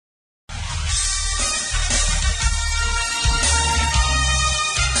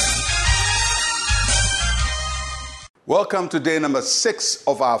Welcome to day number 6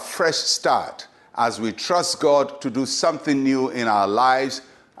 of our fresh start as we trust God to do something new in our lives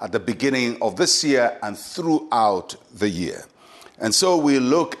at the beginning of this year and throughout the year. And so we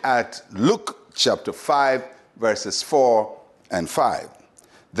look at Luke chapter 5, verses 4 and 5.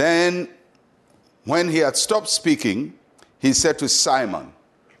 Then, when he had stopped speaking, he said to Simon,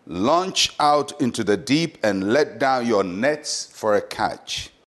 "Launch out into the deep and let down your nets for a catch."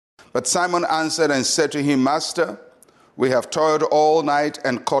 But Simon answered and said to him, "Master, we have toiled all night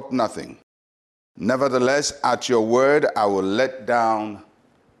and caught nothing. Nevertheless, at your word, I will let down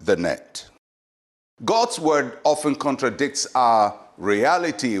the net." God's word often contradicts our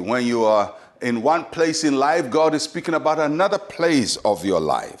reality. When you are in one place in life, God is speaking about another place of your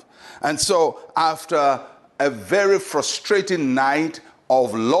life. And so, after a very frustrating night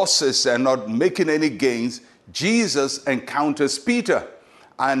of losses and not making any gains, Jesus encounters Peter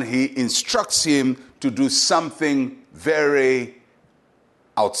and he instructs him to do something very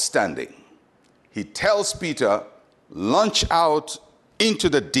outstanding. He tells Peter, "Launch out into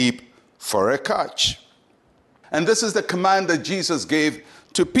the deep for a catch." And this is the command that Jesus gave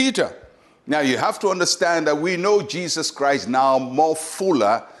to Peter. Now you have to understand that we know Jesus Christ now more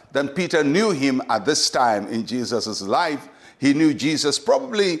fuller than Peter knew him at this time in Jesus' life. He knew Jesus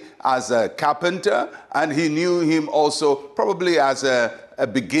probably as a carpenter, and he knew him also probably as a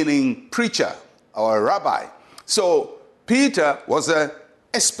beginning preacher or a rabbi. So Peter was an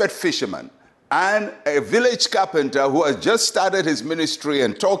expert fisherman, and a village carpenter who has just started his ministry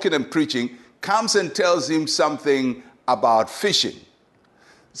and talking and preaching comes and tells him something about fishing.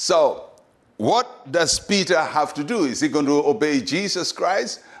 So what does Peter have to do? Is he going to obey Jesus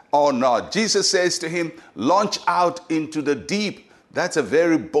Christ or not? Jesus says to him, "Launch out into the deep." That's a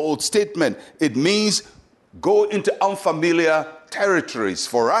very bold statement. It means go into unfamiliar territories.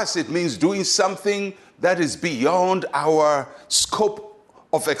 For us, it means doing something that is beyond our scope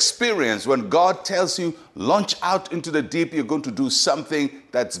of experience. When God tells you, launch out into the deep, you're going to do something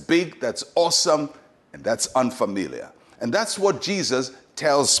that's big, that's awesome, and that's unfamiliar. And that's what Jesus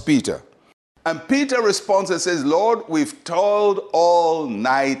tells Peter. And Peter responds and says, "Lord, we've toiled all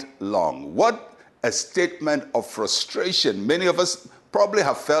night long." What a statement of frustration. Many of us probably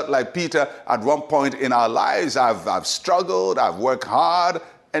have felt like Peter at one point in our lives. I've struggled, I've worked hard,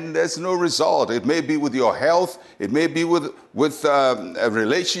 and there's no result. It may be with your health, it may be with a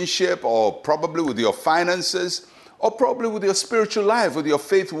relationship, or probably with your finances, or probably with your spiritual life, with your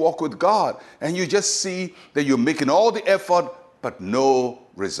faith walk with God. And you just see that you're making all the effort, but no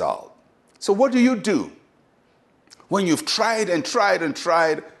result. So what do? When you've tried and tried and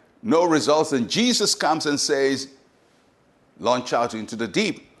tried, no results, and Jesus comes and says, "Launch out into the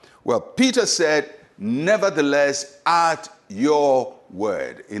deep." Well, Peter said, "Nevertheless, at your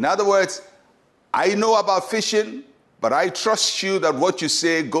word." In other words, I know about fishing, but I trust you that what you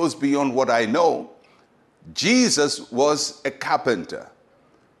say goes beyond what I know. Jesus was a carpenter,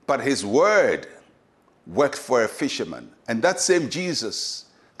 but his word worked for a fisherman. And that same Jesus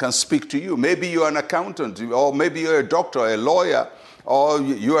can speak to you. Maybe you're an accountant, or maybe you're a doctor, a lawyer, or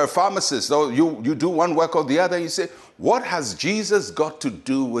you're a pharmacist, or you do one work or the other, and you say, "What has Jesus got to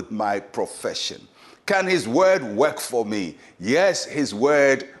do with my profession? Can his word work for me?" Yes, his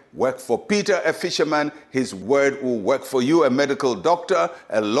word worked for Peter, a fisherman. His word will work for you, a medical doctor,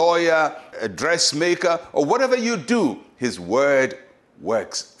 a lawyer, a dressmaker, or whatever you do, his word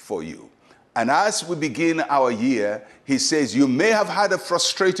works for you. And as we begin our year, he says, you may have had a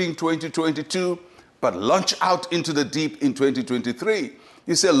frustrating 2022, but launch out into the deep in 2023.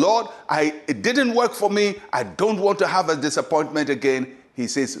 You say, "Lord, it didn't work for me. I don't want to have a disappointment again." He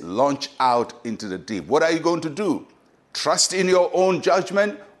says, launch out into the deep. What are you going to do? Trust in your own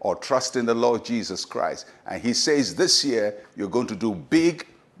judgment or trust in the Lord Jesus Christ? And he says this year, you're going to do big,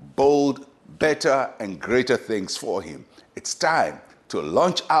 bold, better, and greater things for him. It's time to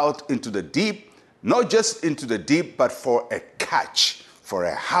launch out into the deep, not just into the deep, but for a catch, for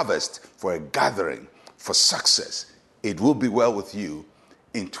a harvest, for a gathering, for success. It will be well with you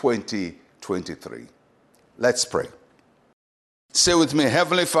in 2023. Let's pray. Say with me,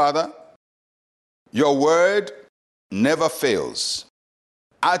 Heavenly Father, your word never fails.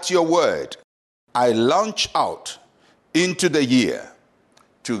 At your word, I launch out into the year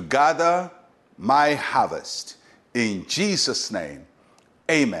to gather my harvest. In Jesus' name,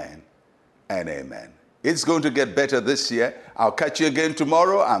 amen and amen. It's going to get better this year. I'll catch you again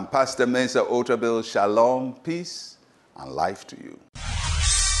tomorrow. I'm Pastor Mensa Otabil. Shalom, peace, and life to you.